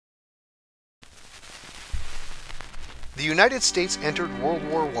The United States entered World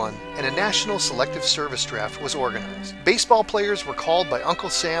War I, and a national selective service draft was organized. Baseball players were called by Uncle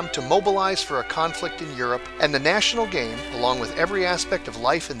Sam to mobilize for a conflict in Europe, and the national game, along with every aspect of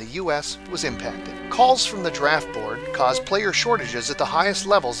life in the U.S., was impacted. Calls from the draft board caused player shortages at the highest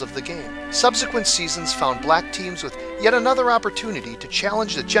levels of the game. Subsequent seasons found black teams with yet another opportunity to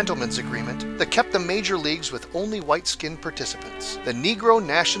challenge the gentleman's agreement that kept the major leagues with only white-skinned participants. The Negro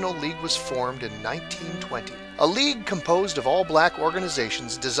National League was formed in 1920. A league composed of all black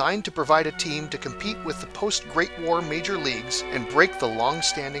organizations designed to provide a team to compete with the post-Great War major leagues and break the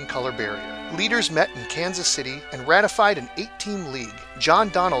long-standing color barrier. Leaders met in Kansas City and ratified an 8-team league. John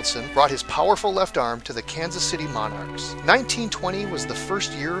Donaldson brought his powerful left arm to the Kansas City Monarchs. 1920 was the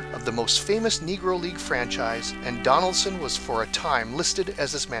first year of the most famous Negro League franchise, and Donaldson was for a time listed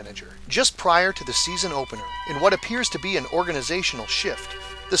as its manager. Just prior to the season opener, in what appears to be an organizational shift,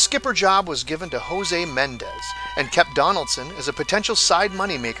 the skipper job was given to Jose Mendez and kept Donaldson as a potential side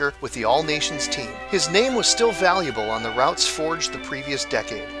moneymaker with the All-Nations team. His name was still valuable on the routes forged the previous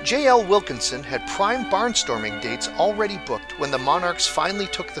decade. J.L. Wilkinson had prime barnstorming dates already booked when the Monarchs finally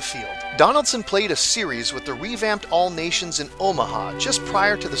took the field. Donaldson played a series with the revamped All-Nations in Omaha just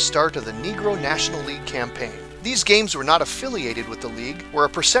prior to the start of the Negro National League campaign. These games were not affiliated with the league, where a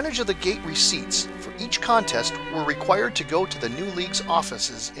percentage of the gate receipts for each contest were required to go to the new league's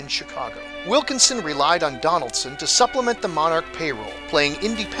offices in Chicago. Wilkinson relied on Donaldson to supplement the Monarch payroll, playing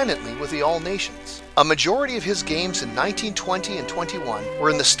independently with the All-Nations. A majority of his games in 1920 and 21 were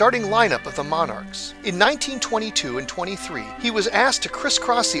in the starting lineup of the Monarchs. In 1922 and 23, he was asked to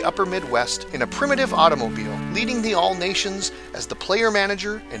crisscross the upper Midwest in a primitive automobile, leading the All-Nations as the player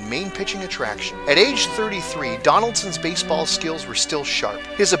manager and main pitching attraction. At age 33, Donaldson's baseball skills were still sharp.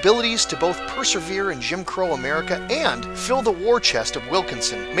 His abilities to both persevere in Jim Crow America and fill the war chest of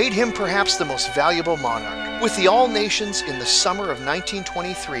Wilkinson made him perhaps the most valuable Monarch. With the All-Nations in the summer of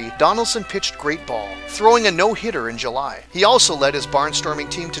 1923, Donaldson pitched great ball, throwing a no-hitter in July. He also led his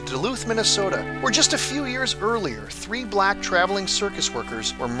barnstorming team to Duluth, Minnesota, where just a few years earlier, 3 black traveling circus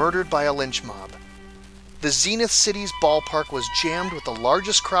workers were murdered by a lynch mob. The Zenith City's ballpark was jammed with the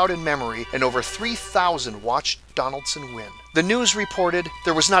largest crowd in memory, and over 3,000 watched Donaldson win. The news reported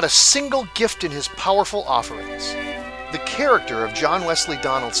there was not a single gift in his powerful offerings. The character of John Wesley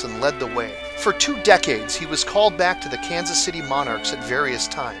Donaldson led the way. For 2 decades, he was called back to the Kansas City Monarchs at various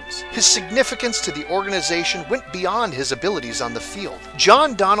times. His significance to the organization went beyond his abilities on the field.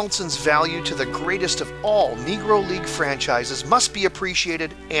 John Donaldson's value to the greatest of all Negro League franchises must be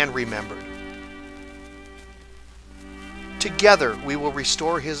appreciated and remembered. Together, we will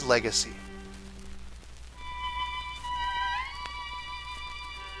restore his legacy.